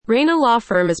Reina Law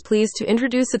Firm is pleased to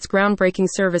introduce its groundbreaking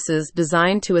services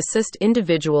designed to assist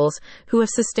individuals who have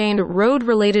sustained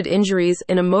road-related injuries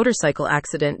in a motorcycle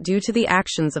accident due to the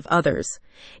actions of others.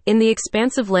 In the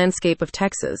expansive landscape of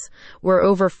Texas, where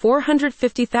over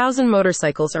 450,000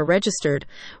 motorcycles are registered,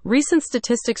 recent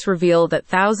statistics reveal that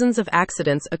thousands of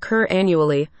accidents occur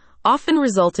annually, often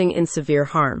resulting in severe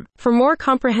harm. For more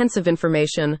comprehensive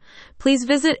information, please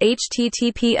visit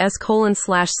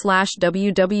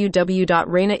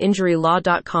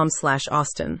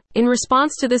https://www.reinainjurylaw.com/Austin. In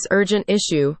response to this urgent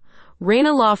issue,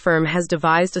 Reina Law Firm has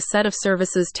devised a set of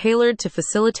services tailored to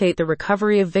facilitate the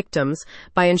recovery of victims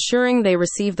by ensuring they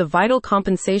receive the vital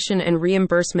compensation and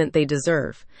reimbursement they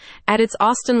deserve. At its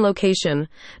Austin location,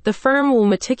 the firm will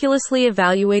meticulously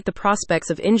evaluate the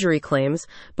prospects of injury claims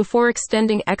before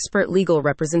extending expert legal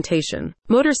representation.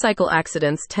 Motorcycle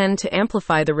accidents tend to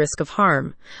amplify the risk of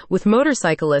harm, with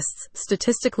motorcyclists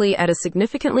statistically at a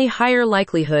significantly higher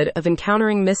likelihood of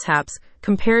encountering mishaps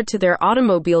compared to their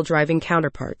automobile driving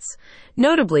counterparts.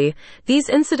 Notably, these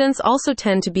incidents also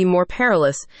tend to be more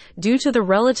perilous due to the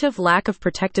relative lack of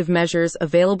protective measures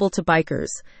available to bikers,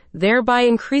 thereby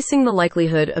increasing the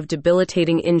likelihood of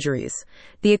debilitating injuries.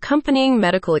 The accompanying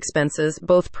medical expenses,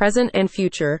 both present and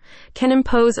future, can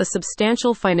impose a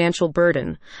substantial financial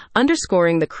burden,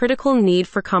 underscoring the critical need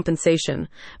for compensation,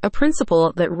 a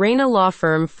principle that Reina Law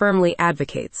Firm firmly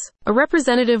advocates. A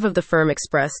representative of the firm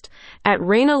expressed, "At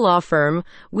Reina Law Firm,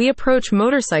 we approach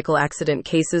motorcycle accident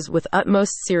cases with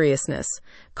utmost seriousness,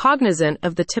 cognizant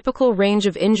of the typical range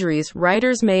of injuries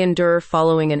riders may endure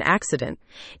following an accident.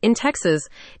 In Texas,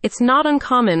 it's not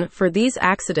uncommon for these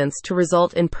accidents to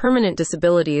result in permanent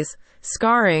disabilities,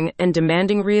 scarring, and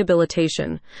demanding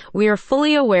rehabilitation. We are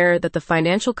fully aware that the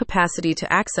financial capacity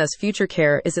to access future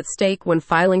care is at stake when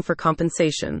filing for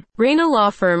compensation." Reina Law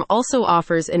Firm also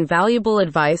offers invaluable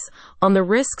advice on the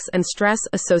risks and stress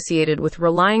associated with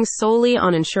relying solely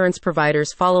on insurance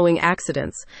providers following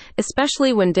accidents,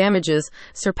 especially when damages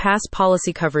surpass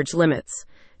policy coverage limits.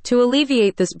 To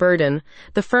alleviate this burden,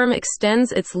 the firm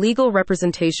extends its legal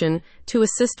representation to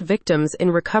assist victims in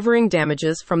recovering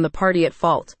damages from the party at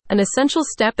fault. An essential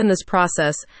step in this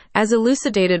process, as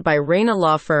elucidated by Reina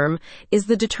Law Firm, is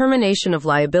the determination of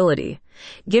liability.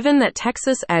 Given that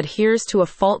Texas adheres to a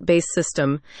fault-based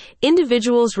system,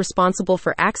 individuals responsible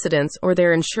for accidents or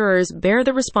their insurers bear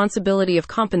the responsibility of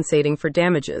compensating for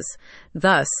damages.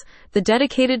 Thus, the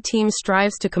dedicated team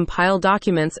strives to compile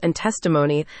documents and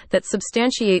testimony that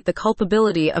substantiate the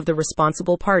culpability of the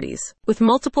responsible parties. With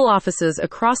multiple offices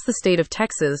across the state of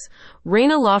Texas,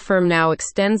 Reina Law Firm now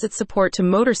extends its support to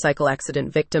motorcycle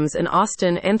accident victims in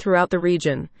Austin and throughout the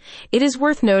region. It is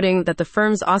worth noting that the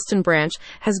firm's Austin branch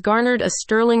has garnered a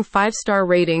sterling 5-star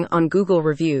rating on Google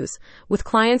Reviews, with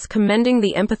clients commending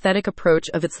the empathetic approach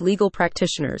of its legal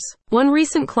practitioners. One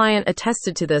recent client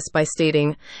attested to this by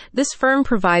stating, "This firm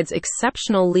provides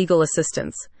exceptional legal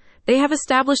assistance. They have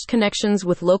established connections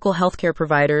with local healthcare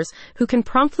providers who can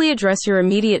promptly address your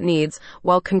immediate needs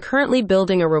while concurrently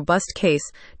building a robust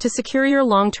case to secure your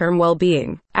long-term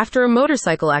well-being." After a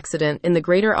motorcycle accident in the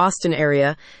greater Austin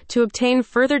area, to obtain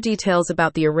further details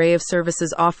about the array of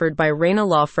services offered by Reina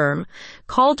Law Firm,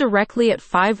 call directly at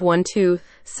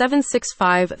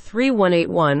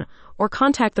 512-765-3181 or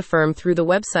contact the firm through the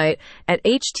website at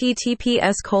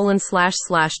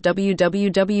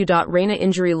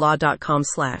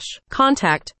https://www.reinainjurylaw.com/.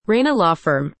 Contact Reina Law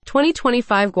Firm,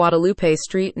 2025 Guadalupe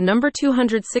Street, number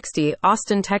 260,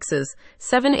 Austin, Texas,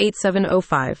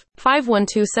 78705,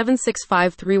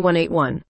 512-765-3181.